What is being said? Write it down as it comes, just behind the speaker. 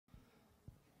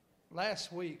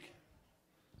Last week,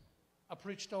 I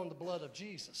preached on the blood of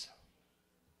Jesus.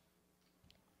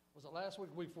 Was it last week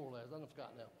or week before last? I don't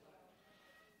forgot now.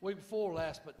 Week before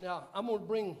last, but now I'm going to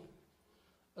bring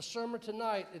a sermon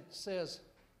tonight. It says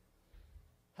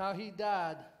how he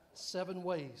died 7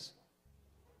 ways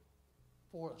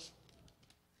for us.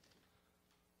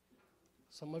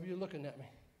 Some of you are looking at me.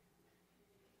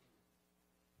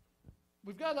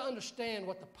 We've got to understand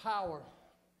what the power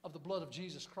of the blood of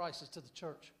Jesus Christ is to the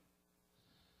church.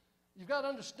 You've got to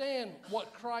understand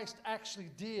what Christ actually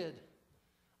did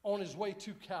on his way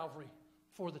to Calvary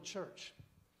for the church.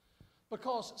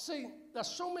 Because, see, there's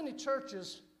so many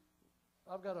churches.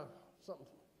 I've got something.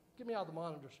 Get me out of the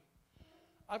monitors.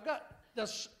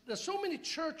 There's so many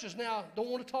churches now don't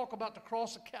want to talk about the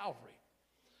cross of Calvary.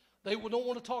 They don't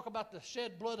want to talk about the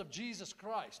shed blood of Jesus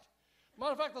Christ.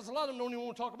 Matter of fact, there's a lot of them don't even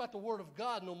want to talk about the Word of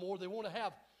God no more. They want to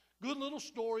have good little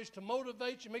stories to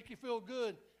motivate you, make you feel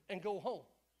good, and go home.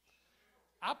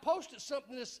 I posted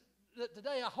something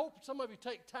today. I hope some of you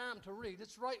take time to read.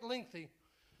 It's right lengthy,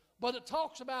 but it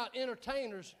talks about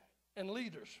entertainers and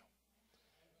leaders.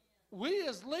 We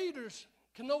as leaders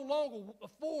can no longer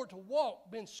afford to walk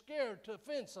being scared to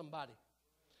offend somebody.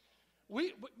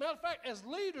 Matter of fact, as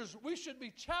leaders, we should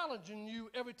be challenging you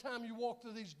every time you walk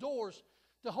through these doors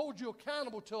to hold you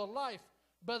accountable to a life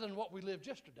better than what we lived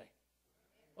yesterday.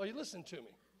 Are you listening to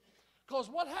me? Because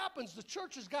what happens, the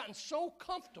church has gotten so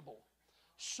comfortable,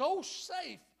 so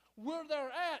safe where they're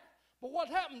at, but what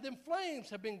happened, them flames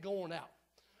have been going out.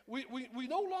 We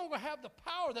no longer have the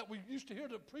power that we used to hear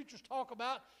the preachers talk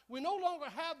about. We no longer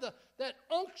have that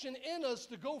unction in us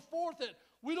to go forth that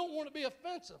we don't want to be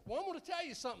offensive. Well, I'm going to tell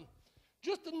you something.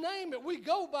 Just the name that we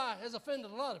go by has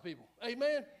offended a lot of people.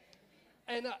 Amen?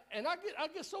 And I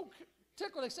get so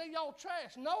tickled. They say, y'all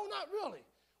trash. No, not really.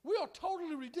 We are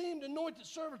totally redeemed, anointed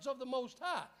servants of the Most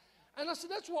High. And I said,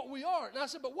 that's what we are. And I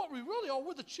said, but what we really are,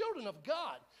 we're the children of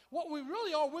God. What we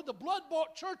really are, we're the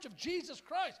blood-bought church of Jesus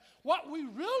Christ. What we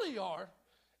really are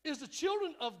is the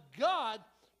children of God,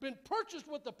 been purchased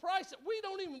with the price that we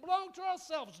don't even belong to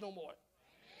ourselves no more.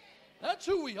 That's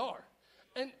who we are.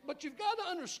 But you've got to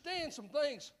understand some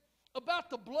things about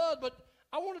the blood. But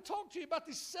I want to talk to you about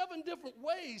these 7 different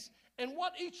ways and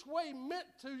what each way meant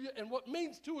to you and what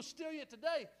means to us still yet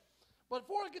today. But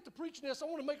before I get to preaching this, I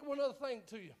want to make one other thing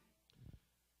to you.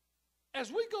 As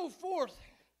we go forth,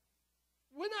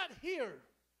 we're not here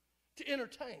to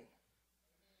entertain.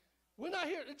 We're not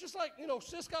here. It's just like,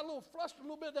 sis got a little flustered a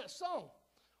little bit of that song.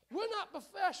 We're not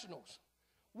professionals.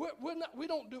 We're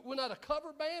not a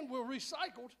cover band. We're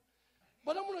recycled.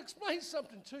 But I'm going to explain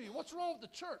something to you. What's wrong with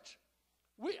the church?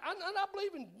 I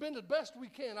believe in being the best we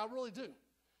can. I really do.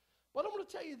 But I'm going to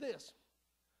tell you this.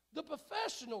 The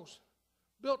professionals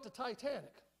built the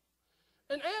Titanic.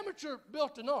 An amateur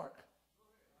built an ark.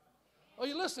 Are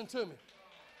you listening to me?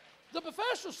 The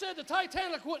professional said the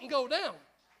Titanic wouldn't go down.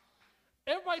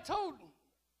 Everybody told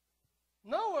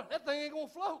Noah, that thing ain't going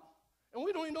to float. And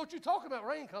we don't even know what you're talking about,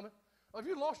 rain coming. Or have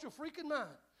you lost your freaking mind?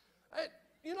 Hey,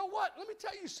 you know what? Let me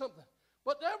tell you something.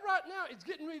 But that right now, it's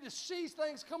getting ready to see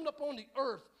things coming up on the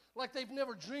earth like they've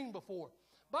never dreamed before.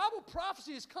 Bible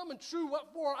prophecy is coming true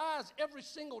up before our eyes every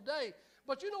single day.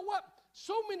 But you know what?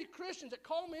 So many Christians that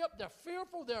call me up, they're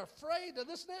fearful, they're afraid, they're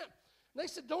this and that. And they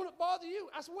said, don't it bother you?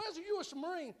 I said, well, as a U.S.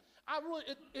 Marine,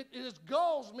 it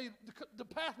galls me the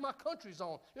path my country's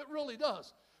on. It really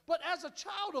does. But as a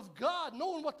child of God,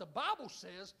 knowing what the Bible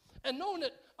says, and knowing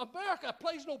that America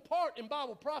plays no part in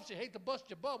Bible prophecy, I hate to bust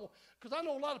your bubble, because I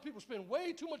know a lot of people spend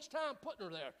way too much time putting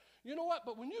her there. You know what?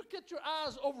 But when you get your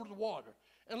eyes over the water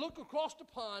and look across the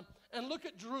pond and look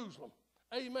at Jerusalem,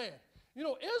 amen.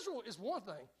 Israel is one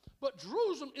thing, but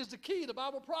Jerusalem is the key to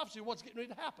Bible prophecy, what's getting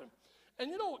ready to happen. And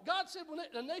you know what God said when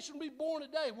a nation would be born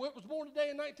today, well, it was born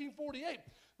today in 1948.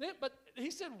 But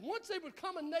he said once they would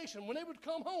come a nation, when they would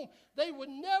come home, they would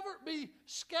never be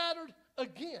scattered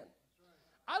again.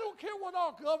 I don't care what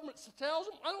our government tells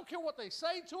them. I don't care what they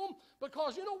say to them,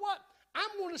 because you know what?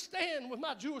 I'm going to stand with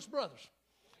my Jewish brothers.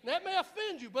 That may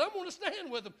offend you, but I'm going to stand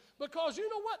with them, because you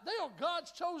know what? They are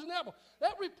God's chosen apple.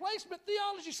 That replacement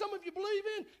theology some of you believe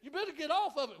in, you better get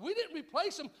off of it. We didn't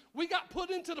replace them. We got put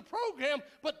into the program,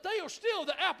 but they are still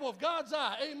the apple of God's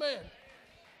eye. Amen.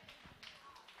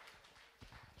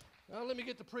 Now let me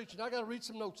get to preaching. I got to read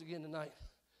some notes again tonight.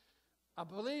 I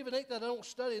believe it ain't that I don't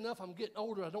study enough. I'm getting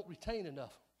older. I don't retain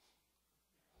enough.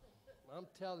 I'm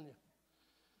telling you.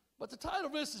 But the title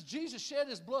of this is Jesus Shed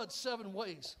His Blood 7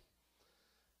 Ways.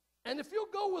 And if you'll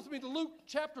go with me to Luke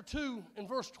chapter 2 and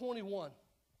verse 21.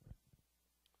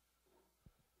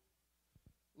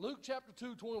 Luke chapter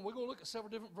 2, 21. We're going to look at several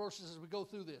different verses as we go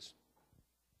through this.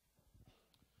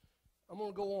 I'm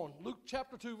going to go on. Luke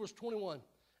chapter 2, verse 21.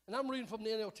 And I'm reading from the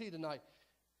NLT tonight.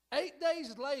 8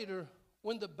 days later,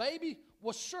 when the baby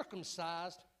was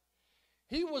circumcised,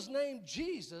 he was named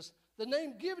Jesus, the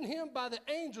name given him by the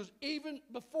angels even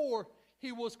before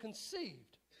he was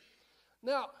conceived.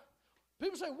 Now,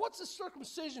 people say, what's the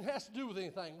circumcision has to do with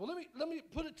anything? Well, let me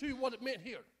put it to you what it meant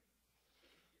here.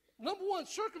 Number one,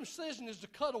 circumcision is to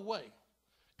cut away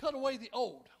the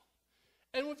old.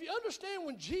 And if you understand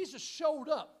when Jesus showed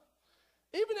up,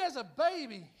 even as a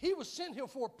baby, he was sent here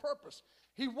for a purpose.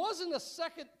 He wasn't a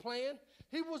second plan.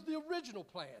 He was the original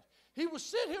plan. He was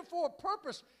sent here for a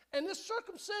purpose. And this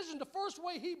circumcision, the first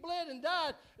way he bled and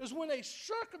died is when they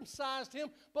circumcised him.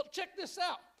 But check this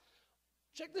out.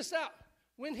 Check this out.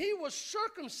 When he was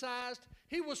circumcised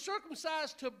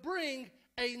to bring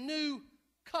a new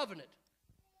covenant.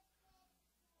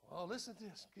 Well, listen to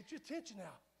this. Get your attention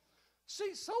now.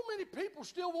 See, so many people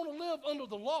still want to live under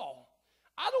the law.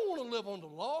 I don't want to live under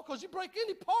the law because you break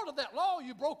any part of that law,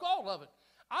 you broke all of it.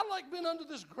 I like being under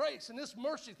this grace and this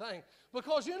mercy thing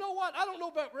because you know what? I don't know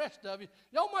about the rest of you.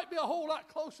 Y'all might be a whole lot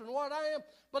closer than what I am,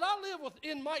 but I live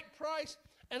within Mike Price,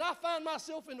 and I find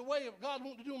myself in the way of God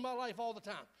wanting to do in my life all the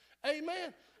time.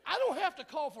 Amen? I don't have to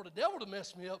call for the devil to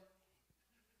mess me up.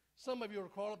 Some of you are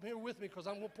caught up here with me because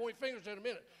I'm going to point fingers in a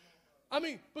minute. I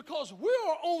mean, because we're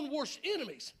our own worst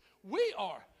enemies. We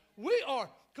are.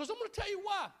 Because I'm going to tell you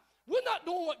why. We're not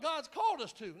doing what God's called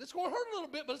us to. It's going to hurt a little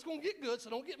bit, but it's going to get good,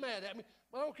 so don't get mad at me.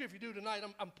 But I don't care if you do tonight.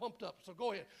 I'm pumped up, so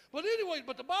go ahead. But anyway,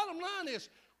 the bottom line is,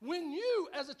 when you,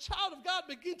 as a child of God,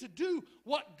 begin to do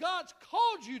what God's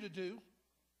called you to do,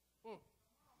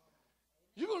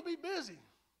 you're going to be busy.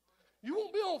 You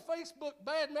won't be on Facebook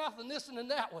bad-mouthing this and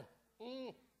that one.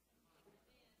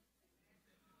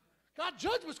 God,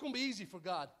 judgment's going to be easy for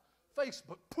God.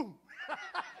 Facebook, boom.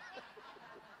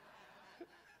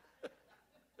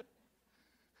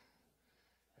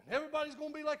 And everybody's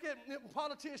going to be like that,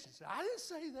 politicians. I didn't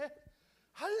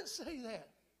say that.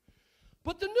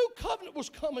 But the new covenant was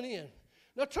coming in.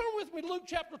 Now turn with me to Luke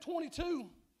chapter 22.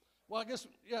 Well,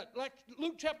 like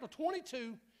Luke chapter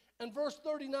 22 and verse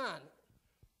 39.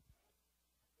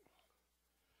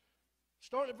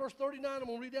 Starting at verse 39, I'm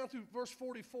going to read down through verse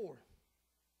 44.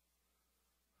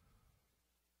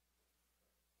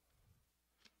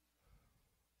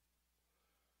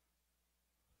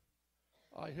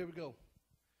 All right, here we go.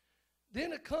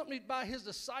 Then, accompanied by his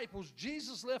disciples,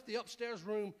 Jesus left the upstairs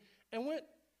room and went,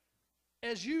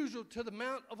 as usual, to the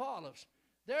Mount of Olives.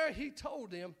 There he told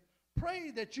them,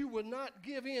 "Pray that you will not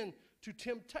give in to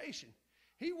temptation."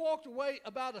 He walked away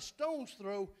about a stone's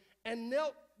throw and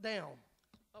knelt down.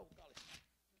 Oh, golly.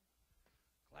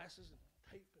 Glasses and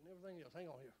tape and everything else. Hang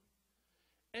on here.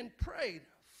 And prayed,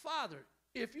 "Father,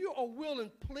 if you are willing,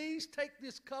 please take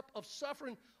this cup of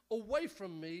suffering away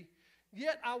from me.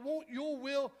 Yet I want your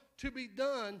will to be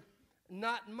done,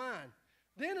 not mine."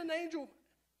 Then an angel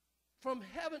from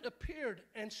heaven appeared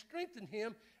and strengthened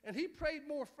him, and he prayed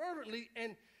more fervently,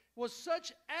 and was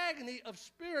such agony of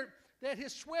spirit that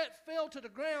his sweat fell to the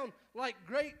ground like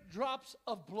great drops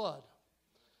of blood.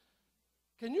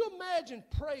 Can you imagine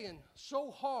praying so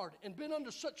hard and being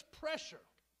under such pressure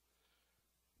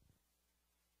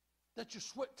that your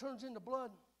sweat turns into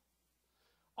blood?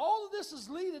 All of this is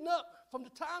leading up from the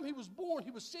time he was born.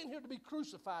 He was sent here to be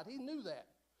crucified. He knew that.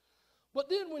 But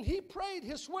then when he prayed,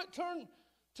 his sweat turned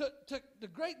to the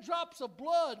great drops of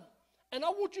blood. And I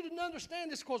want you to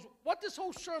understand this, because what this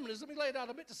whole sermon is, let me lay it out.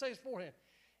 I meant to say this beforehand.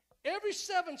 Every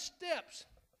 7 steps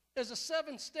is a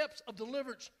 7 steps of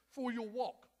deliverance for your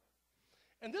walk.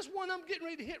 And this one I'm getting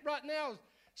ready to hit right now,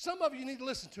 some of you need to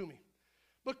listen to me.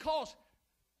 Because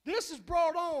this is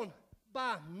brought on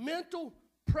by mental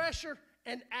pressure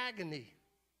and agony.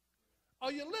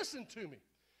 Are you listening to me?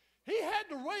 He had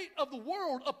the weight of the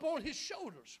world upon his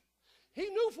shoulders. He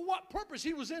knew for what purpose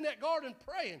he was in that garden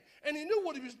praying, and he knew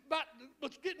what he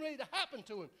was getting ready to happen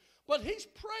to him. But he's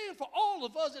praying for all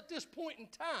of us at this point in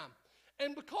time.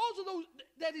 And because of those,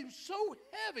 that he was so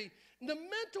heavy, the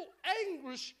mental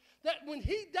anguish that when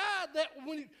he died, that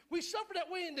when we suffered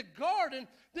that way in the garden,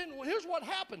 then here's what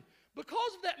happened.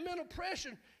 Because of that mental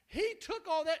pressure, he took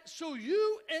all that so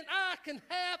you and I can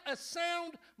have a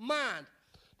sound mind.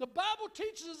 The Bible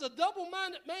teaches us a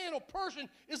double-minded man or person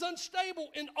is unstable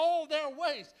in all their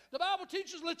ways. The Bible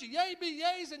teaches, let your yea be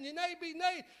yeas and your nay be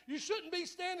nay. You shouldn't be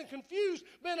standing confused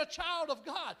being a child of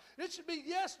God. It should be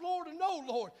yes, Lord, and no,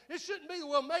 Lord. It shouldn't be,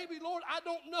 well, maybe, Lord, I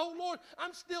don't know, Lord.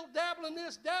 I'm still dabbling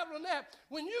this, dabbling that.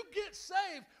 When you get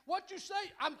saved, what you say,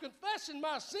 I'm confessing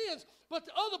my sins, but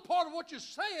the other part of what you're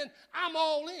saying, I'm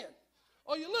all in.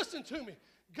 Are you listening to me?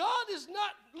 God is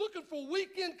not looking for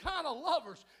weekend kind of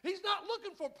lovers. He's not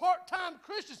looking for part-time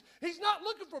Christians. He's not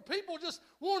looking for people just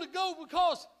want to go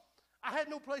because I had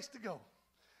no place to go.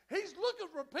 He's looking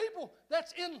for people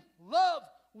that's in love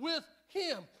with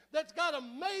him, that's got a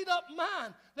made-up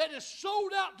mind, that is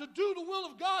sold out to do the will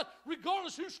of God,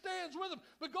 regardless who stands with them,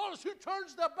 regardless who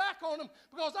turns their back on them.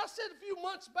 Because I said a few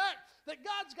months back that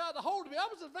God's got a hold of me. I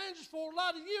was an evangelist for a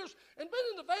lot of years, and being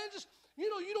an evangelist, you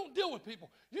know, you don't deal with people.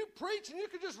 You preach, and you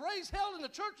can just raise hell in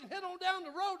the church and head on down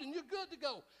the road, and you're good to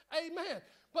go. Amen.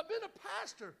 But being a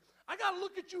pastor, I got to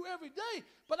look at you every day,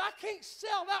 but I can't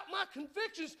sell out my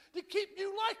convictions to keep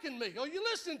you liking me. Are you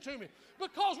listening to me?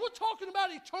 Because we're talking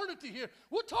about eternity here.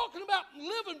 We're talking about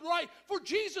living right for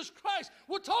Jesus Christ.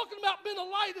 We're talking about being a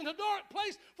light in a dark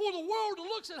place for the world to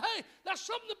look and say, hey, there's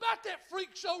something about that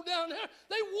freak show down there.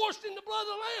 They washed in the blood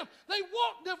of the Lamb. They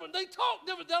walk different. They talk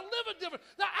different. They're living different.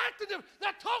 They're acting different.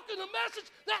 They're talking a message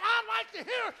that I like to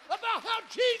hear about how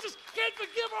Jesus can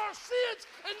forgive our sins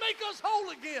and make us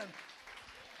whole again.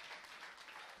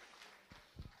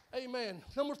 Amen.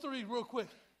 Number 3, real quick.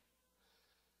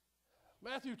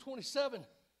 Matthew 27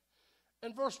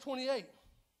 and verse 28.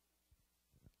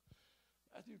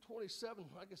 Matthew 27.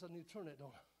 I guess I need to turn that,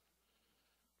 don't I?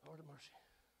 Lord of mercy.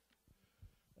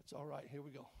 That's all right. Here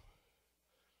we go.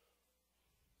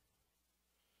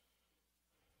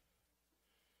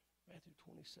 Matthew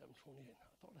 27, 28. I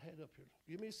thought I had it up here.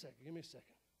 Give me a second. Give me a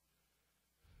second.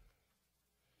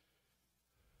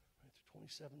 Matthew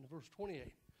 27 to verse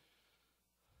 28.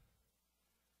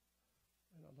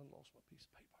 And I done lost my piece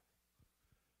of paper.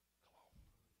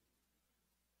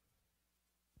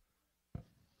 Come on.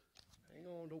 Hang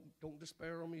on, don't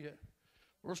despair on me yet.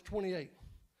 Verse 28.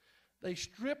 They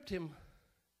stripped him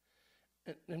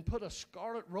and put a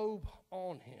scarlet robe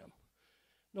on him.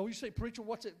 No, you say, preacher,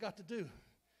 what's it got to do?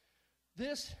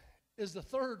 This is the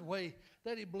third way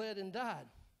that he bled and died.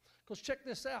 Because check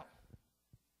this out.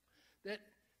 That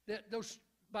those,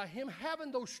 by him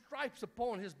having those stripes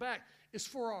upon his back, is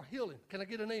for our healing. Can I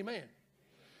get an amen?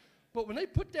 But when they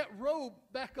put that robe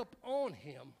back up on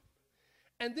him,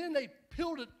 and then they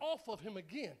peeled it off of him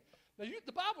again. Now,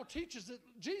 the Bible teaches that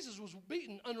Jesus was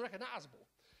beaten unrecognizable.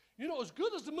 You know, as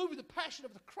good as the movie The Passion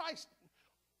of the Christ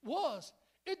was,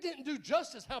 it didn't do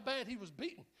justice how bad he was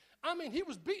beaten. I mean, he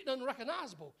was beaten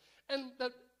unrecognizable. And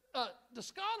the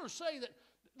scholars say that,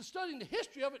 studying the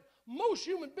history of it, most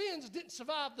human beings didn't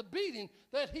survive the beating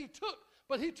that he took.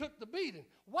 But he took the beating.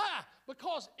 Why?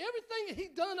 Because everything that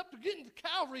he done up to getting to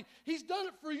Calvary, he's done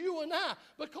it for you and I.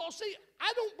 Because, see,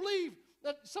 I don't believe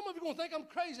that some of you are going to think I'm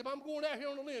crazy, but I'm going out here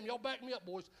on a limb. Y'all back me up,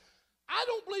 boys. I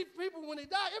don't believe people when they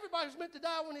die, everybody was meant to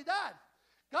die when he died.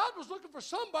 God was looking for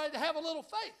somebody to have a little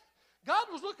faith.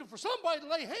 God was looking for somebody to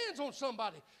lay hands on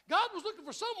somebody. God was looking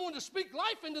for someone to speak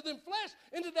life into them flesh,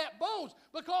 into that bones,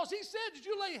 because he said that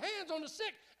you lay hands on the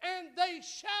sick and they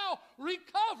shall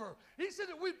recover. He said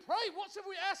that we pray, whatsoever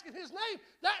we ask in his name,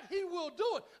 that he will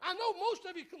do it. I know most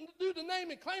of you can do the name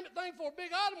and claim it thing for a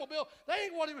big automobile. That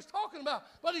ain't what he was talking about.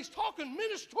 But he's talking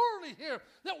ministerially here,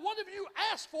 that whatever you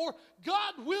ask for,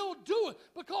 God will do it.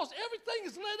 Because everything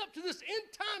is led up to this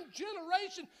end-time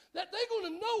generation that they're going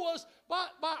to know us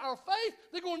by our faith.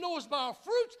 They're going to know us by our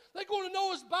fruits. They're going to know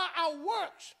us by our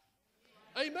works.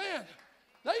 Amen.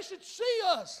 They should see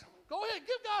us. Go ahead,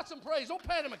 give God some praise. Don't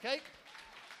pat him a cake.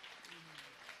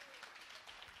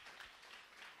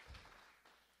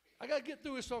 I got to get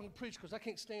through this so I can preach because I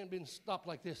can't stand being stopped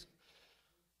like this.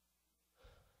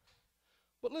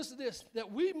 But listen to this, that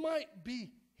we might be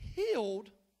healed,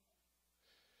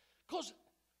 because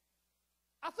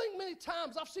I think many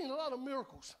times I've seen a lot of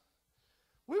miracles.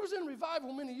 We was in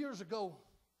revival many years ago,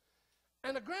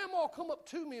 and a grandma come up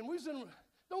to me, and we was in,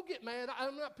 don't get mad,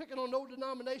 I'm not picking on no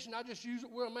denomination, I just use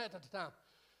it where I'm at the time.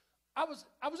 I was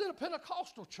in a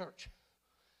Pentecostal church,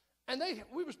 and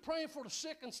we was praying for the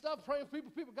sick and stuff, praying for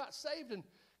people got saved, and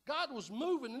God was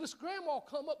moving, and this grandma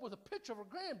come up with a picture of her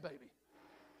grandbaby.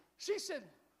 She said,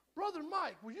 Brother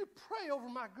Mike, will you pray over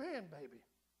my grandbaby?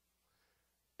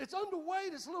 It's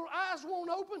underweight, its little eyes won't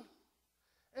open,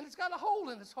 and it's got a hole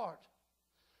in its heart.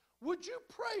 Would you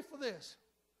pray for this?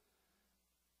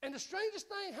 And the strangest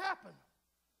thing happened.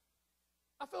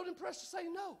 I felt impressed to say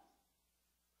no.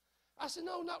 I said,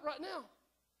 no, not right now.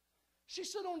 She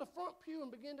sat on the front pew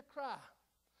and began to cry.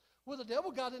 Well, the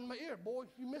devil got in my ear. Boy,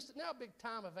 you missed it now, big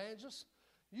time evangelist.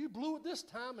 You blew it this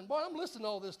time, and boy, I'm listening to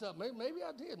all this stuff. Maybe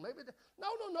I did. Maybe I did. No,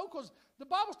 because the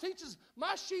Bible teaches,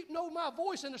 my sheep know my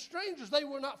voice, and the strangers they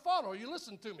will not follow. You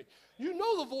listen to me. You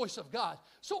know the voice of God.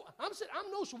 So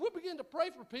so we'll begin to pray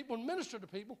for people and minister to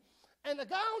people. And the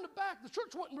guy on the back, the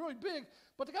church wasn't really big,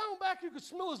 but the guy on the back, you could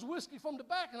smell his whiskey from the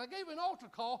back, and I gave him an altar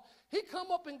call. He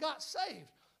come up and got saved.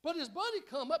 But his buddy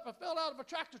come up and fell out of a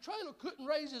tractor trailer, couldn't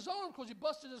raise his arm because he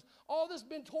busted all this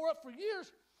been tore up for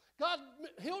years. God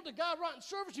healed the guy right in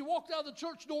service. He walked out of the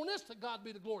church doing this, to God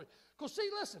be the glory. Because see,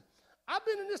 listen, I've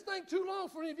been in this thing too long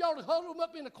for any of y'all to huddle them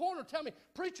up in the corner and tell me,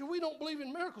 preacher, we don't believe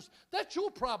in miracles. That's your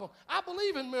problem. I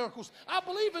believe in miracles. I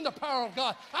believe in the power of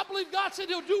God. I believe God said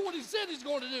he'll do what he said he's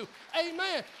going to do.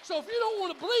 Amen. So if you don't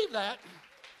want to believe that,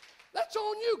 that's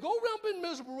on you. Go around being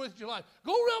miserable with your life.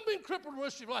 Go around being crippled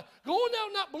with your life. Go on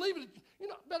out not believing it.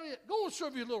 Better yet, go and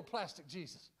serve your little plastic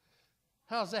Jesus.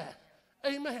 How's that?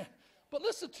 Amen. But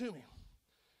listen to me.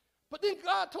 But then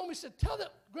God told me, he said, tell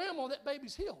that grandma that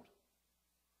baby's healed.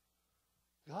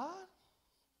 God?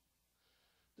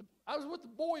 I was with the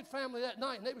Boyd family that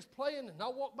night, and they was playing, and I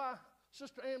walked by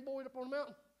Sister Ann Boyd up on the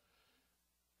mountain.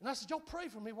 And I said, y'all pray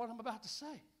for me what I'm about to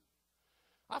say.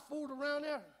 I fooled around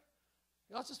there.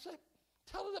 I just said,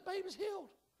 tell her that baby's healed.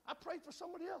 I prayed for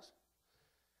somebody else.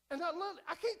 And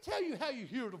I can't tell you how you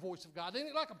hear the voice of God. It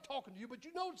ain't like I'm talking to you, but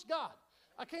you know it's God.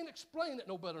 I can't explain it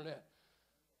no better than that.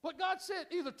 But God said,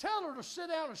 either tell her to sit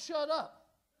down or shut up.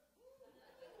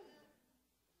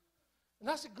 And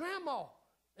I said, Grandma.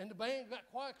 And the band got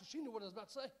quiet because she knew what I was about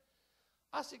to say.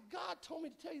 I said, God told me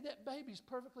to tell you that baby's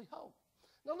perfectly whole.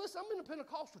 Now listen, I'm in a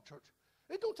Pentecostal church.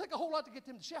 It don't take a whole lot to get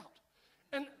them to shout.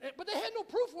 But they had no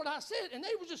proof of what I said, and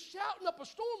they were just shouting up a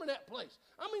storm in that place.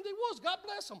 I mean, they was. God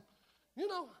bless them.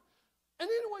 And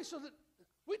anyway, so that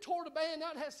we tore the band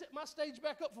out and had to set my stage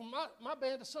back up from my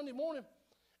band to Sunday morning.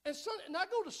 And I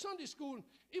go to Sunday school, and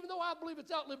even though I believe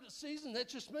it's outlived its season,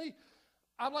 that's just me.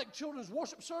 I like children's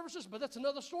worship services, but that's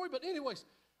another story. But anyways,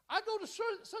 I go to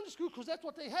Sunday school because that's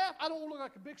what they have. I don't want to look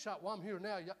like a big shot. Well, I'm here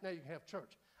now. Now you can have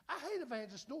church. I hate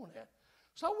evangelists doing that.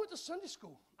 So I went to Sunday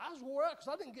school. I was wore out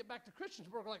because I didn't get back to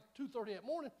Christiansburg like 2:30 that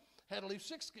morning. Had to leave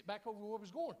 6 to get back over where I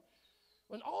was going.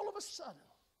 When all of a sudden,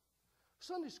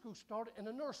 Sunday school started and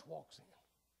a nurse walks in.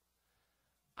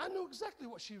 I knew exactly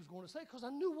what she was going to say because I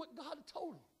knew what God had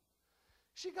told him.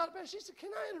 She got up and she said, can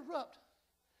I interrupt?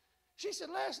 She said,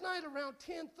 last night around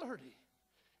 10:30,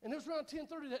 and it was around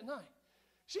 10:30 that night,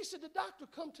 she said, the doctor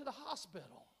come to the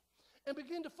hospital and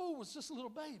began to fool with this little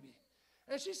baby.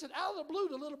 And she said, out of the blue,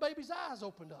 the little baby's eyes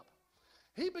opened up.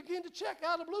 He began to check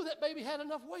out of the blue. That baby had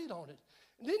enough weight on it.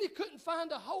 And then he couldn't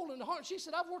find a hole in the heart. And she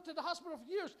said, I've worked at the hospital for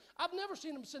years. I've never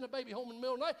seen him send a baby home in the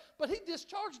middle of the night. But he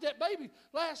discharged that baby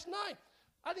last night.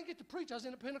 I didn't get to preach. I was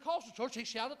in a Pentecostal church. He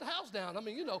shouted the house down. I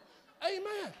mean,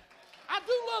 amen. I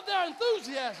do love their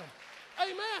enthusiasm.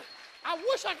 Amen. I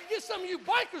wish I could get some of you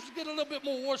bikers to get a little bit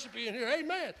more worshipy in here.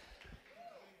 Amen.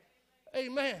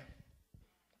 Amen.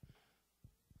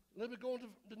 Let me go into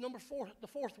the number 4, the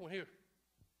fourth one here.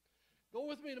 Go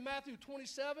with me to Matthew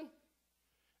 27,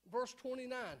 verse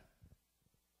 29.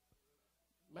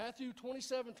 Matthew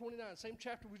 27, 29. Same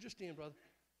chapter we just in, brother.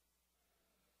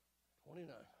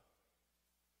 29.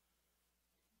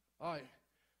 All right.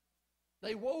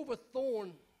 They wove a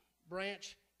thorn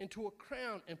branch into a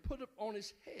crown and put it on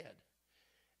his head.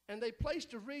 And they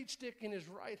placed a reed stick in his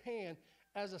right hand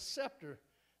as a scepter.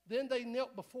 Then they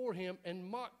knelt before him and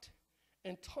mocked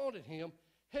and taunted him,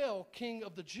 Hail, King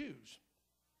of the Jews.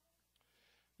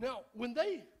 Now, when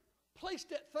they placed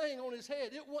that thing on his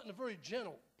head, it wasn't a very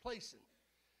gentle placing.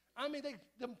 I mean,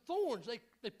 them thorns,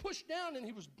 they pushed down and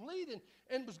he was bleeding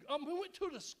and we went to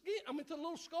the skin, to the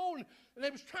little skull and they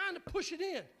was trying to push it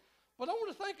in. But I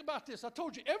want to think about this. I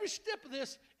told you, every step of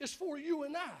this is for you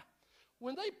and I.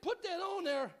 When they put that on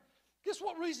there, guess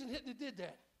what reason they did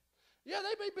that? Yeah,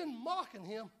 they may have been mocking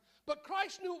him, but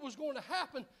Christ knew it was going to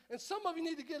happen, and some of you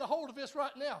need to get a hold of this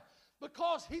right now,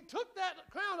 because he took that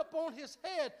crown upon his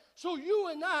head so you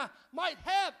and I might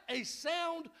have a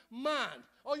sound mind.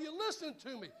 Are you listening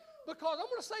to me? Because I'm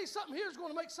going to say something here that's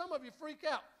going to make some of you freak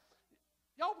out.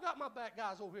 Y'all got my back,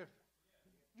 guys, over here.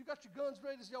 You got your guns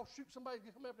ready? Y'all shoot somebody?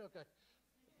 Come up there, okay.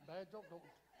 Bad joke, don't.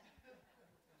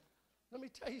 Let me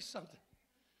tell you something.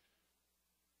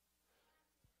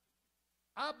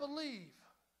 I believe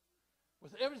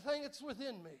with everything that's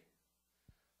within me.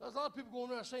 There's a lot of people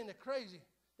going around saying they're crazy.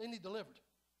 They need delivered.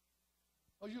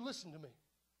 Are you listening to me?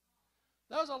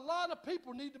 There's a lot of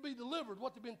people need to be delivered,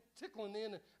 what they've been tickling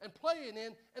in and playing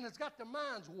in, and it's got their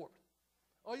minds warped.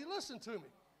 Are you listening to me?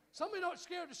 Some of you aren't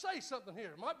scared to say something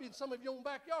here. It might be in some of your own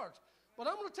backyards. But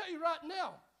I'm going to tell you right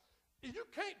now, if you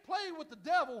can't play with the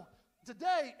devil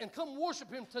today and come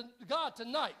worship him to God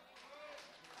tonight.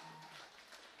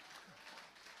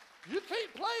 You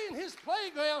can't play in his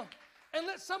playground and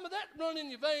let some of that run in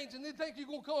your veins and then think you're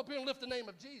going to come up here and lift the name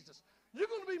of Jesus. You're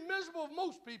going to be miserable with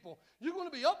most people. You're going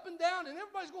to be up and down, and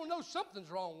everybody's going to know something's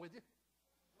wrong with you.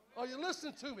 Are you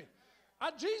listening to me?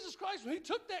 Jesus Christ, when he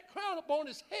took that crown upon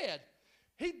his head,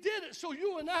 he did it so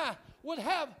you and I would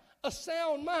have a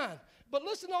sound mind. But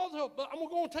listen also, but I'm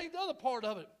going to take the other part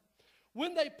of it.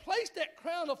 When they placed that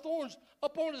crown of thorns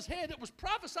upon his head, it was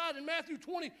prophesied in Matthew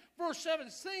 20, verse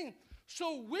 17,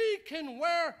 so we can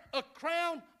wear a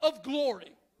crown of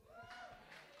glory.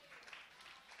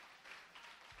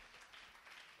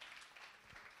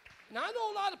 Now, I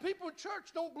know a lot of people in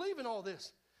church don't believe in all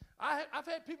this. I've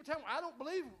had people tell me, I don't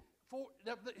believe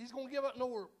that he's going to give up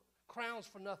no crowns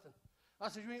for nothing. I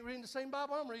said, you ain't reading the same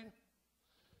Bible I'm reading.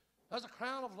 There's a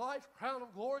crown of life, crown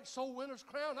of glory, soul winner's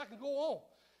crown. I can go on.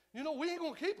 You know, we ain't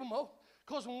going to keep them, though,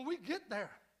 because when we get there,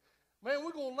 man,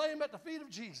 we're going to lay them at the feet of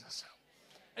Jesus.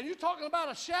 And you're talking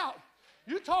about a shout.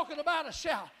 You're talking about a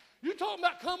shout. You're talking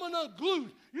about coming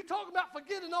unglued. You're talking about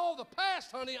forgetting all the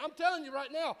past, honey. I'm telling you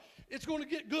right now, it's going to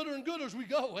get gooder and gooder as we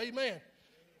go. Amen.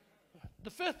 The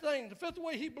fifth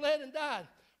way he bled and died.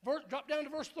 Drop down to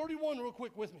verse 31 real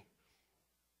quick with me.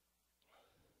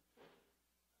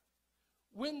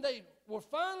 When they were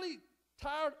finally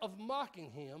tired of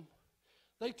mocking him,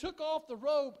 they took off the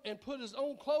robe and put his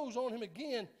own clothes on him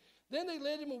again. Then they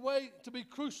led him away to be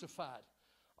crucified.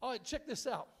 All right, check this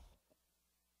out.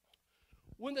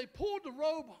 When they pulled the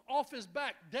robe off his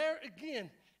back, there again,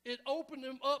 it opened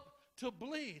him up to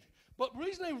bleed. But the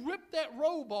reason they ripped that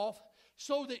robe off,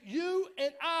 so that you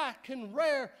and I can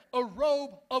wear a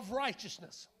robe of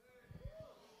righteousness.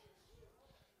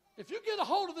 If you get a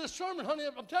hold of this sermon, honey,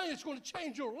 I'm telling you, it's going to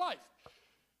change your life.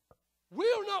 We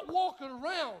are not walking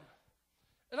around,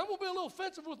 and I'm going to be a little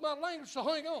offensive with my language, so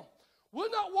hang on. We're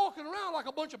not walking around like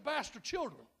a bunch of bastard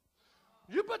children.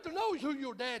 You better know who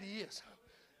your daddy is.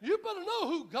 You better know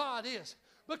who God is.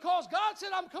 Because God said,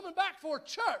 I'm coming back for a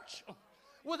church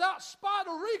without spot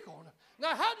or wrinkle.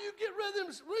 Now, how do you get rid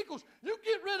of them wrinkles? You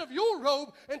get rid of your robe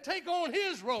and take on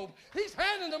his robe. He's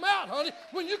handing them out, honey.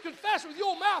 When you confess with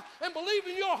your mouth and believe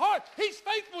in your heart, he's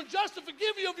faithful and just to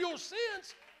forgive you of your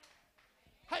sins.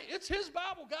 Hey, it's his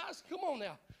Bible, guys. Come on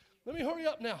now. Let me hurry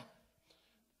up now.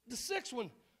 The sixth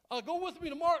one, go with me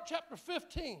to Mark chapter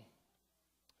 15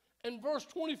 and verse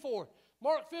 24.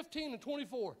 Mark 15 and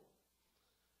 24.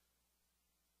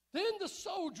 Then the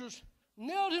soldiers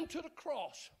nailed him to the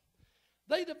cross.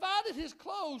 They divided his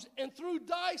clothes and threw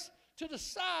dice to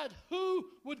decide who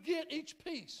would get each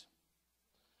piece.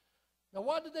 Now,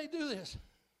 why did they do this?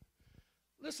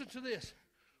 Listen to this.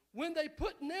 When they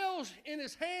put nails in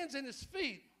his hands and his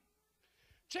feet,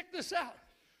 check this out,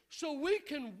 so we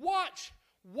can watch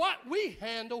what we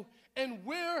handle and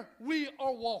where we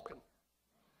are walking.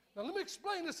 Now, let me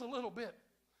explain this a little bit.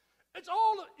 It's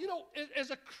all, you know,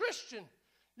 as a Christian,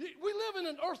 we live in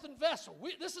an earthen vessel.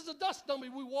 This is a dust dummy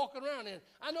we walk around in.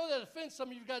 I know that offends some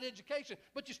of you who've got education,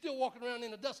 but you're still walking around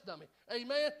in a dust dummy.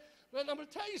 Amen? And I'm going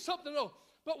to tell you something, though.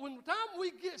 But when the time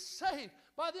we get saved,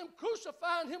 by them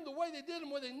crucifying him the way they did him,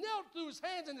 where they nailed through his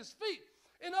hands and his feet,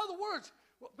 in other words,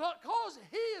 because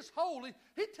he is holy,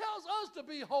 he tells us to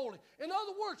be holy. In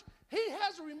other words, he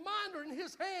has a reminder in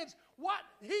his hands what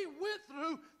he went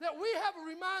through, that we have a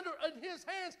reminder in his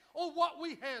hands on what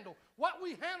we handle,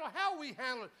 how we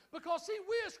handle it. Because, see,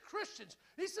 we as Christians,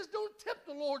 he says, don't tempt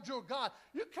the Lord your God.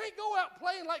 You can't go out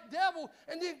playing like devil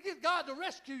and then get God to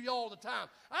rescue you all the time.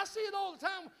 I see it all the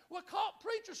time. Well, caught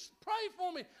preachers, pray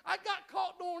for me. I got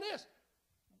caught doing this.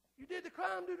 You did the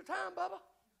crime, do the time, Bubba.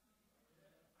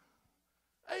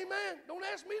 Amen. Don't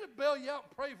ask me to bail you out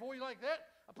and pray for you like that.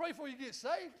 I pray for you to get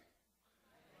saved.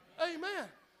 Amen.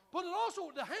 But it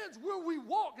also the hands where we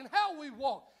walk and how we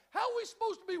walk. How are we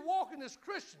supposed to be walking as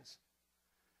Christians?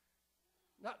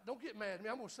 Now, don't get mad at me.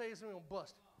 I'm going to say this and I'm going to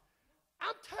bust.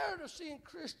 I'm tired of seeing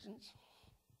Christians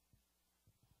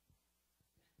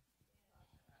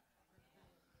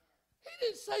He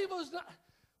didn't save us.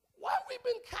 Why have we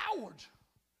been cowards?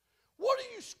 What are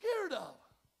you scared of?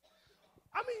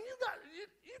 I mean,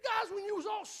 you guys, when you was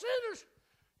all sinners,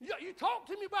 you talked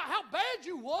to me about how bad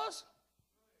you was.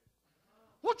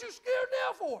 What you scared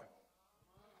now for?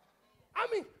 I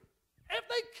mean, if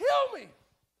they kill me,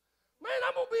 man,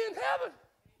 I'm going to be in heaven.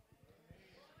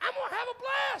 I'm going to have a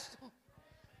blast.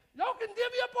 Y'all can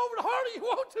divvy up over the harder you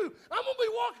want to. I'm going to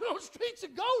be walking on the streets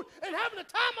of gold and having the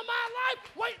time of my life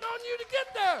waiting on you to get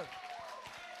there.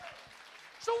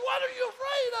 So what are you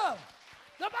afraid of?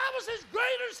 The Bible says,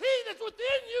 greater is he that's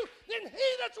within you than he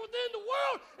that's within the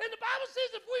world. And the Bible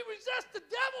says if we resist the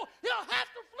devil, he'll have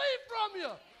to flee from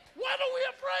you. What are we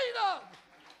afraid of?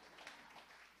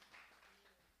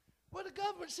 Well, the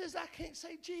government says I can't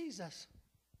say Jesus.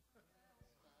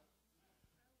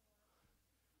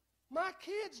 My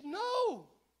kids know.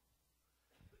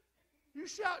 You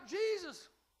shout Jesus,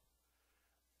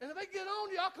 and if they get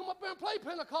on you, I'll come up there and play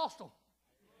Pentecostal.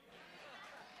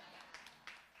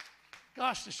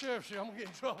 Gosh, the sheriff's here. I'm going to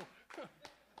get in trouble.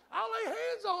 I'll lay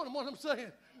hands on them, what I'm saying.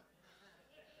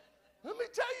 Let me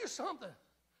tell you something.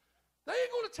 They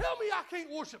ain't going to tell me I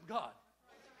can't worship God.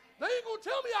 They ain't going to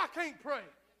tell me I can't pray.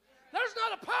 There's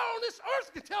not a power on this earth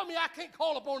that can tell me I can't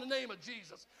call upon the name of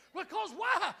Jesus. Because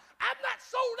why? I'm not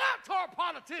sold out to our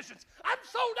politicians. I'm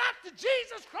sold out to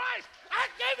Jesus Christ. I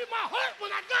gave him my heart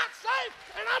when I got saved,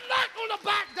 and I'm not going to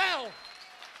back down.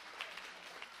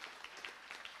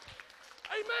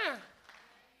 Amen.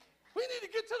 We need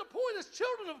to get to the point as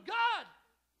children of God.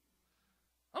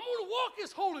 I'm going to walk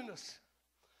his holiness.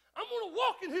 I'm going to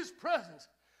walk in his presence.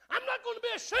 I'm not going to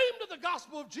be ashamed of the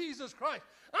gospel of Jesus Christ.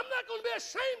 I'm not going to be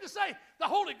ashamed to say the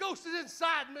Holy Ghost is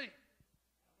inside me.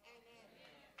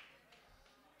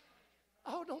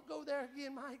 Oh, don't go there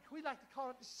again, Mike. We like to call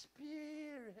it the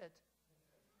Spirit.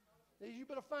 You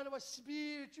better find out what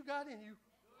spirit you got in you.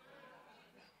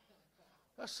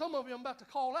 There's some of you I'm about to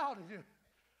call out in here.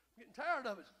 I'm getting tired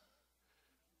of it.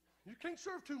 You can't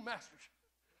serve two masters.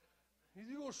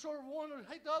 You're going to serve one or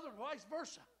hate the other, or vice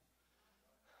versa.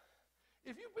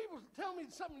 If you people tell me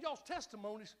some of y'all's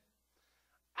testimonies,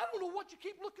 I don't know what you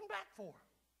keep looking back for.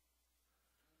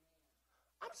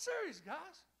 I'm serious,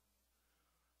 guys.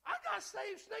 I got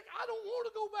saved, Snake. I don't want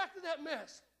to go back to that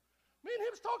mess. Me and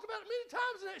him's talked about it many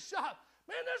times in that shop.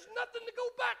 Man, there's nothing to go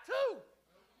back to.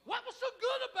 What was so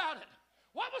good about it?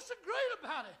 What was so great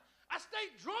about it? I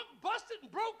stayed drunk, busted, and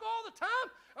broke all the time.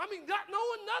 I mean, not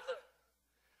knowing nothing.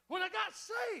 When I got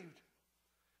saved,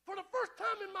 for the first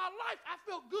time in my life, I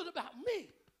felt good about me.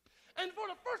 And for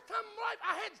the first time in my life,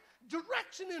 I had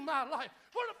direction in my life.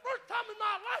 For the first time in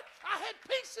my life, I had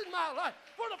peace in my life.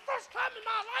 For the first time in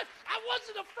my life, I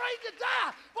wasn't afraid to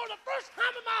die. For the first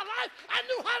time in my life, I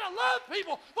knew how to love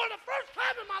people. For the first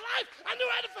time in my life, I knew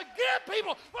how to forgive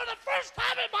people. For the first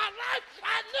time in my life,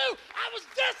 I knew I was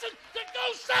destined to go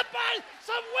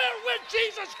somewhere with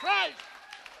Jesus Christ.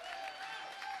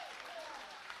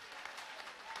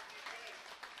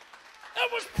 It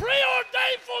was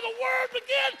preordained for the world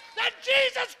began that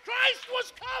Jesus Christ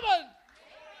was coming.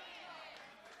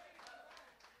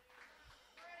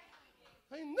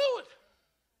 They knew it.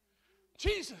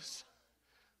 Jesus.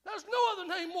 There's no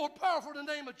other name more powerful than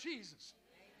the name of Jesus.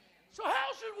 So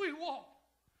how should we walk?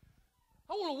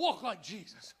 I want to walk like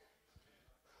Jesus.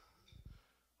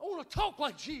 I want to talk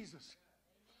like Jesus.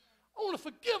 I want to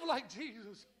forgive like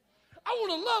Jesus. I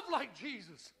want to love like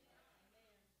Jesus.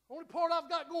 The only part I've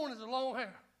got going is the long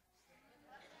hair.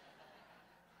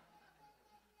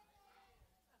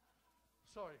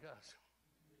 Sorry, guys.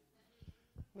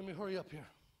 Let me hurry up here.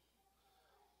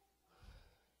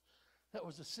 That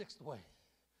was the sixth way.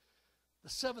 The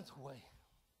seventh way.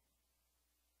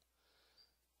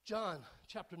 John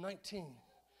chapter 19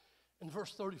 and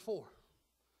verse 34.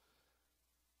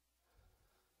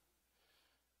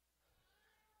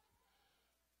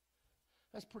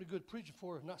 That's pretty good preaching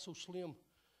for a not so slim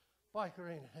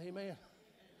biker, ain't it? Amen.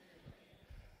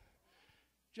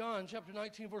 John chapter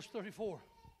 19, verse 34.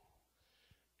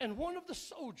 And one of the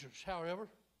soldiers, however,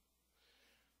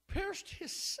 pierced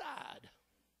his side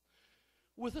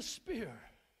with a spear,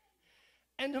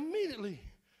 and immediately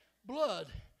blood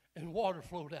and water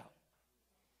flowed out.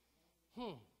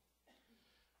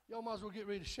 Y'all might as well get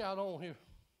ready to shout on here.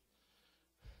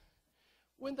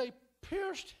 When they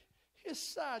pierced his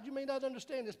side, you may not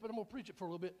understand this, but I'm going to preach it for a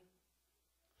little bit.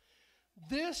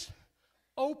 This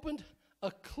opened a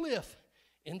cliff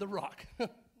in the rock.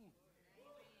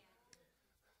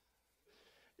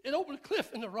 It opened a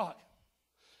cliff in the rock.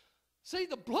 See,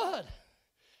 the blood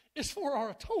is for our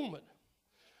atonement.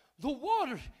 The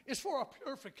water is for our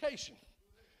purification.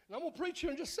 And I'm going to preach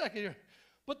here in just a second here.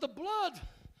 But the blood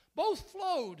both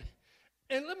flowed.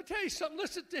 And let me tell you something.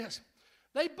 Listen to this.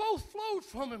 They both flowed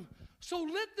from him. So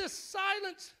let the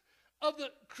silence of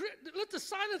the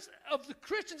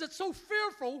Christians that's so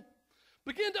fearful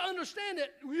begin to understand that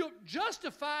we are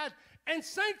justified and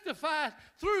sanctified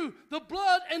through the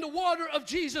blood and the water of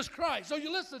Jesus Christ. So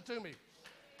you listen to me.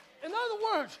 In other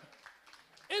words,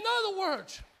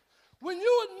 when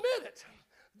you admit it,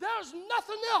 there's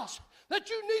nothing else that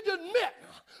you need to admit.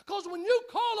 Because when you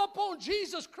call upon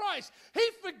Jesus Christ, He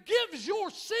forgives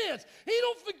your sins. He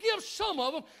don't forgive some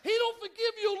of them. He don't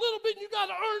forgive you a little bit and you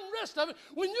got to earn the rest of it.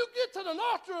 When you get to the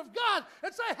altar of God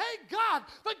and say, hey, God,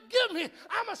 forgive me.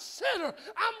 I'm a sinner.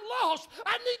 I'm lost.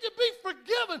 I need to be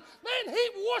forgiven. Man, He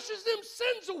washes them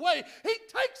sins away. He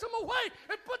takes them away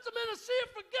and puts them in a sea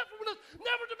of forgetfulness,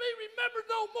 never to be remembered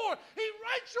no more. He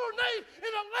writes your name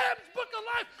in the Lamb's Book of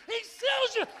Life. He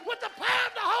seals you with the power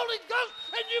of the Holy Ghost,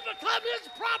 and you become His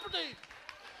property.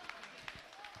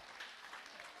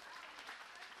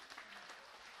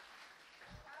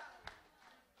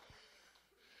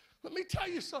 Let me tell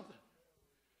you something.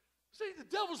 See, the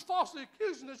devil's falsely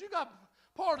accusing us. You got,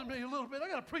 pardon me a little bit. I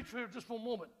got to preach here just for a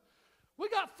moment. We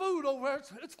got food over there.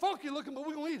 It's funky looking, but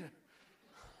we're going to eat it.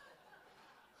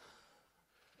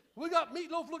 We got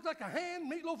meatloaf looks like a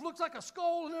hand. Meatloaf looks like a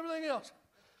skull and everything else.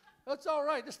 That's all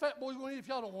right. This fat boy's going to eat if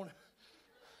y'all don't want it.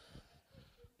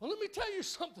 Well, let me tell you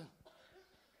something.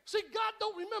 See, God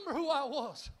don't remember who I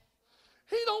was.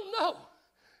 He don't know.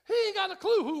 He ain't got a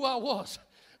clue who I was.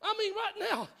 I mean,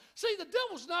 right now, see, the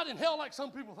devil's not in hell like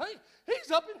some people think. He's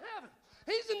up in heaven.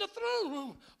 He's in the throne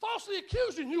room falsely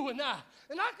accusing you and I.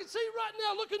 And I can see right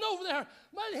now looking over there,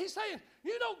 man, he's saying,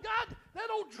 you know, God, that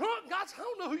old drunk, God, I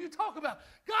don't know who you talk about.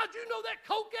 God, you know that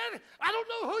coke addict? I don't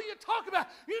know who you talk about.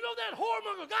 You know that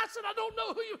whoremonger? God said, I don't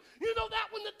know who you know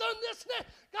that one that done this and that.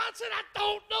 God said, I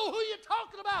don't know who you're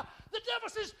talking about. The devil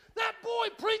says, that boy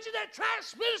preaching that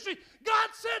T.R.A.S.H Ministry, God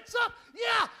said something.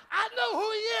 Yeah, I know who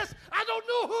he is. I don't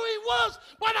know who he was,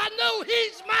 but I know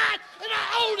he's mine and I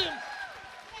own him.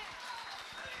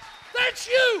 That's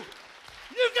you.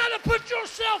 You've got to put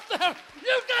yourself there.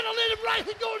 You've got to let Him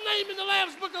write your name in the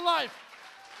Lamb's Book of Life.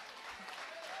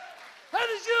 That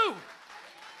is you.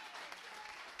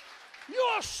 You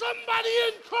are somebody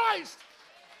in Christ.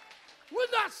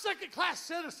 We're not second-class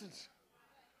citizens.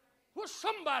 We're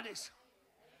somebodies.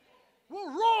 We're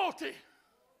royalty.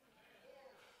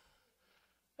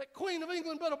 That Queen of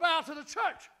England better bow to the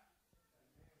church.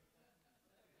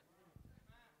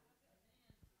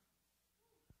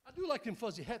 I do like them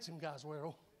fuzzy hats them guys wear.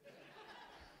 Oh.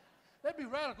 That'd be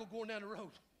radical going down the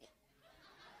road.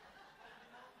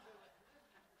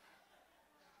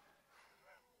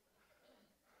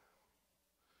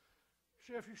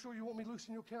 Sheriff, you sure you want me loose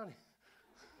in your county?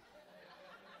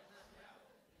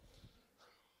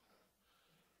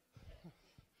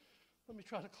 Let me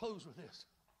try to close with this.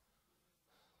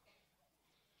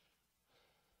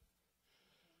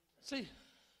 See,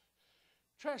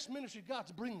 T.R.A.S.H Ministry,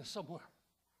 God's bringing us somewhere.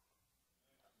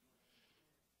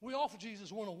 We offer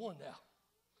Jesus 101 now.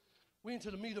 We're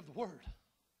into the meat of the Word.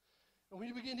 And when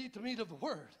you begin to eat the meat of the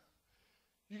Word,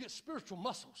 you get spiritual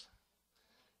muscles.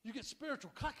 You get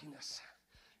spiritual cockiness.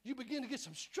 You begin to get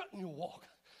some strut in your walk.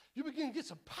 You begin to get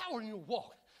some power in your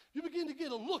walk. You begin to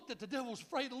get a look that the devil's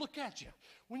afraid to look at you.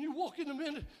 When you walk in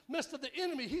the midst of the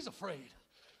enemy, he's afraid.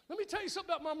 Let me tell you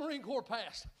something about my Marine Corps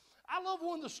past. I love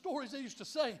one of the stories they used to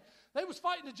say. They was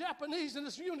fighting the Japanese, and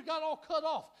this unit got all cut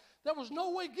off. There was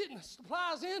no way getting the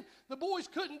supplies in. The boys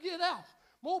couldn't get out.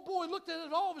 My old boy looked at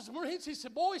it all of his Marines. He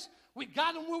said, boys, we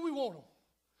got them where we want them.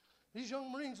 These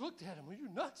young Marines looked at him. Are you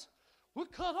nuts? We're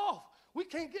cut off. We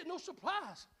can't get no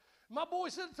supplies. My boy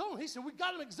said to him, he said, we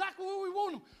got them exactly where we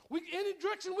want them. Any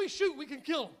direction we shoot, we can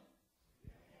kill them.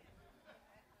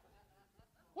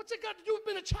 What's it got to do with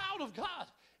being a child of God?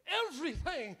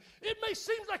 Everything. It may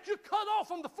seem like you're cut off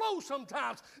from the flow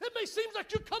sometimes. It may seem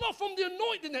like you're cut off from the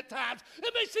anointing at times.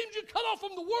 It may seem you're cut off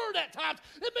from the word at times.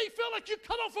 It may feel like you're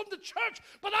cut off from the church.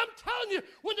 But I'm telling you,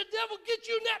 when the devil gets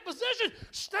you in that position,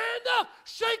 stand up,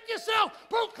 shake yourself,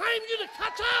 proclaim you the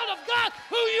child of God,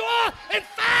 who you are, and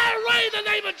fire away in the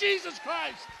name of Jesus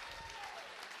Christ.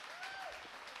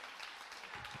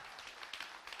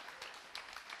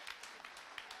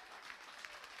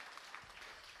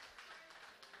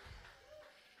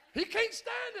 He can't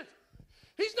stand it.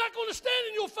 He's not going to stand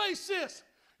in your face, sis.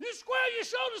 You square your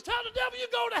shoulders, tell the devil you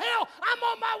go to hell. I'm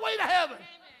on my way to heaven.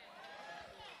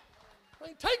 I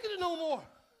ain't taking it no more.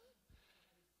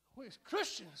 We as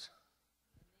Christians,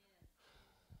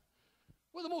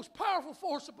 we're the most powerful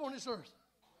force upon this earth.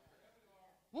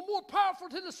 We're more powerful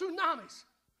than the tsunamis.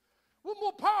 We're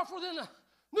more powerful than a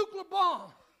nuclear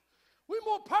bomb. We're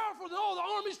more powerful than all the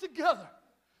armies together.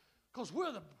 Because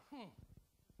we're the...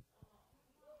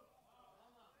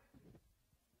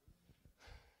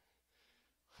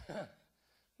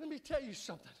 Let me tell you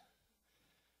something.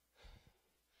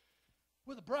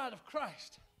 We're the bride of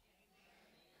Christ.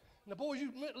 Now, boys,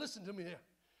 you listen to me there.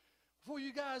 Before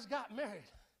you guys got married,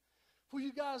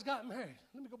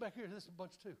 let me go back here to this a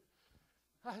bunch too.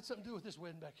 I had something to do with this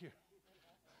wedding back here.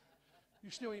 You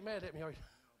still ain't mad at me, are you?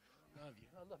 Love you.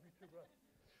 I love you too, brother.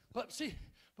 But see,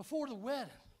 before the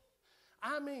wedding,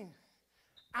 I mean,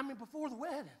 before the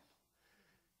wedding,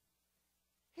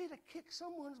 he'd have kicked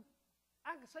someone's,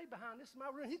 I can say behind this is my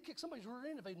rear end, he'd kick somebody's rear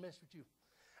end if they'd messed with you.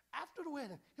 After the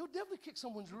wedding, he'll definitely kick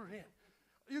someone's rear end.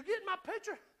 You getting my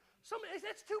picture?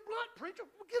 That's too blunt, preacher.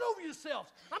 Well, get over yourselves.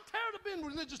 I'm tired of being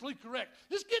religiously correct.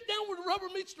 Just get down where the rubber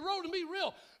meets the road and be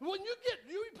real. When you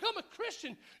become a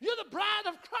Christian, you're the bride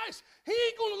of Christ. He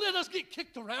ain't going to let us get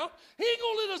kicked around. He ain't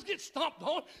going to let us get stomped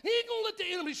on. He ain't going to let the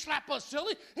enemy slap us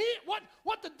silly.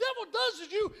 What the devil does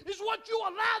to you is what you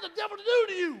allow the devil to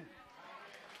do to you.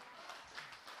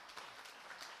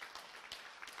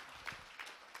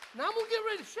 Now, I'm going to get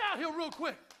ready to shout here real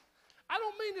quick. I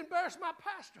don't mean to embarrass my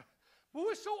pastor, but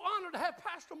we're so honored to have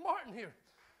Pastor Martin here.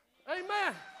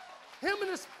 Amen. Him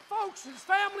and his folks, his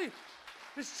family,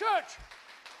 his church.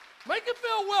 Make him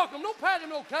feel welcome. Don't pat him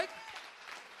no cake.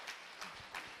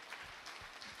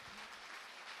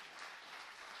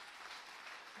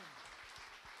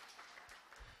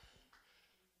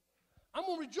 I'm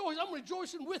going to rejoice. I'm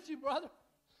rejoicing with you, brother.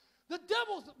 The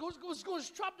devil was going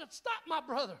to try to stop my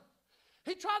brother.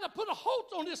 He tried to put a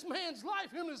halt on this man's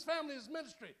life, him and his family, his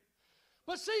ministry.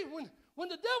 But see, when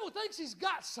the devil thinks he's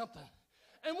got something,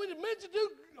 and when it meant to do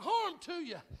harm to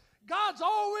you, God's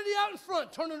already out in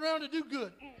front, turning around to do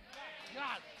good.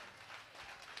 God.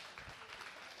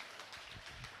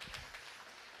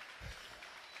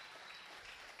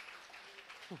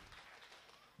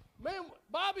 Man,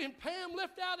 Bobby and Pam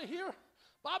left out of here.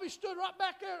 Bobby stood right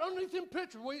back there underneath them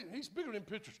pictures. Well, he's bigger than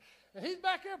pictures. And he's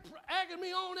back there agging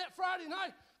me on that Friday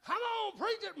night. Come on,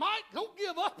 preach it, Mike. Don't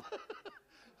give up.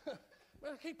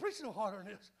 Man, I can't preach no harder than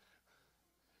this.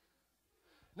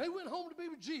 And they went home to be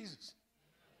with Jesus.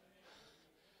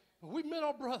 And we met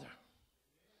our brother.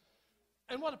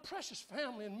 And what a precious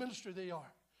family and ministry they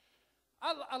are.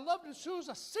 I loved him as soon as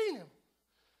I seen him.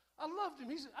 I loved him.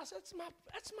 I said,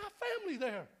 that's my family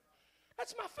there.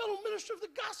 That's my fellow minister of the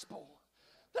gospel.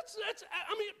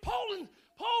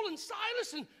 Paul and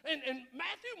Silas and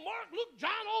Matthew, Mark, Luke, John,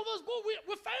 all those boys,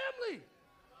 we're family.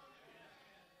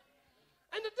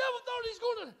 And the devil thought he's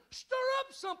going to stir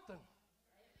up something.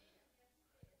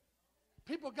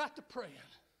 People got to praying.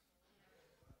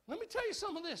 Let me tell you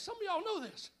some of this. Some of y'all know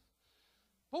this.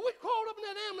 But we crawled up in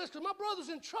that ambulance because my brother's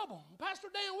in trouble. Pastor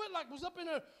Dan Whitlock was up in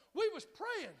there. We was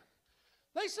praying.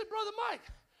 They said, Brother Mike,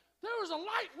 there was a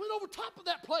light went over top of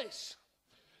that place,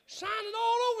 shining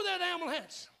all over that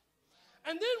ambulance.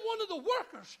 And then one of the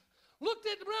workers looked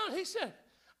at the ground. He said,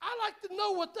 I like to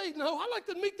know what they know. I like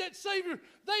to meet that Savior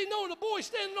they know. And the boy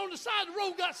standing on the side of the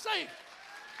road got saved.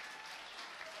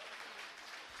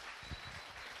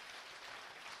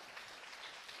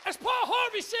 As Paul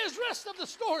Harvey says, rest of the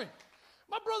story.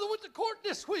 My brother went to court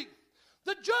this week.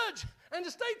 The judge and the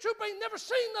state trooper ain't never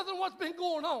seen nothing what's been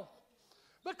going on.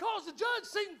 Because the judge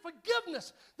seen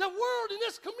forgiveness. The world in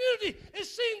this community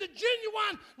is seeing the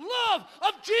genuine love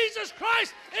of Jesus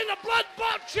Christ in the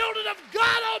blood-bought children of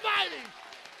God Almighty.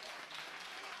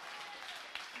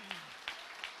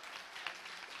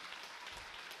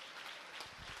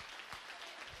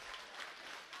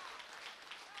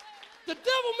 The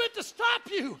devil meant to stop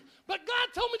you, but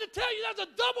God told me to tell you there's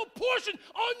a double portion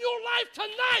on your life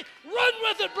tonight. Run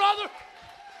with it, brother.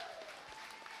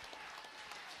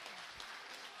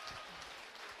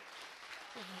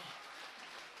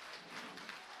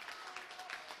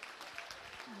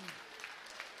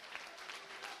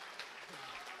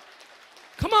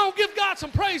 Come on, give God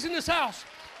some praise in this house.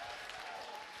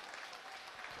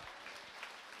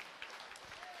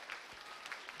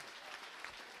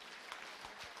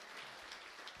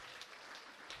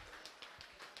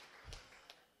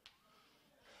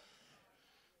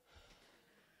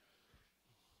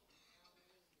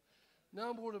 Now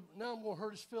I'm going to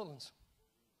hurt his feelings.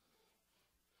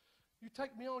 You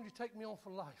take me on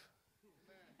for life.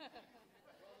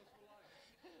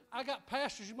 I got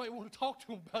pastors you might want to talk to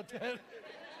them about that.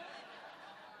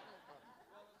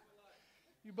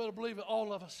 You better believe it,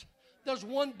 all of us. There's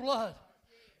one blood.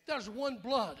 There's one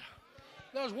blood.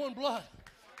 There's one blood.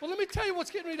 Well, let me tell you what's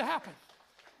getting ready to happen.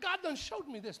 God done showed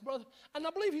me this, brother, and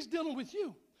I believe he's dealing with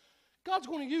you. God's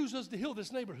going to use us to heal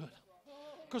this neighborhood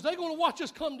because they're going to watch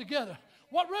us come together.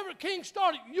 What Reverend King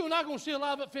started, you and I are going to see a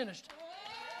lot of it finished.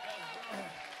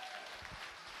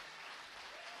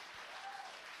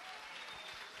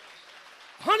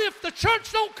 Honey, if the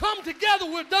church don't come together,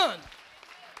 we're done.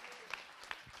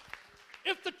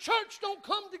 If the church don't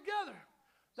come together,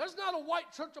 there's not a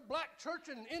white church, a black church,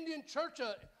 an Indian church,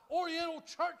 an Oriental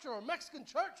church, or a Mexican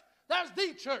church. That's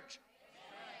the church.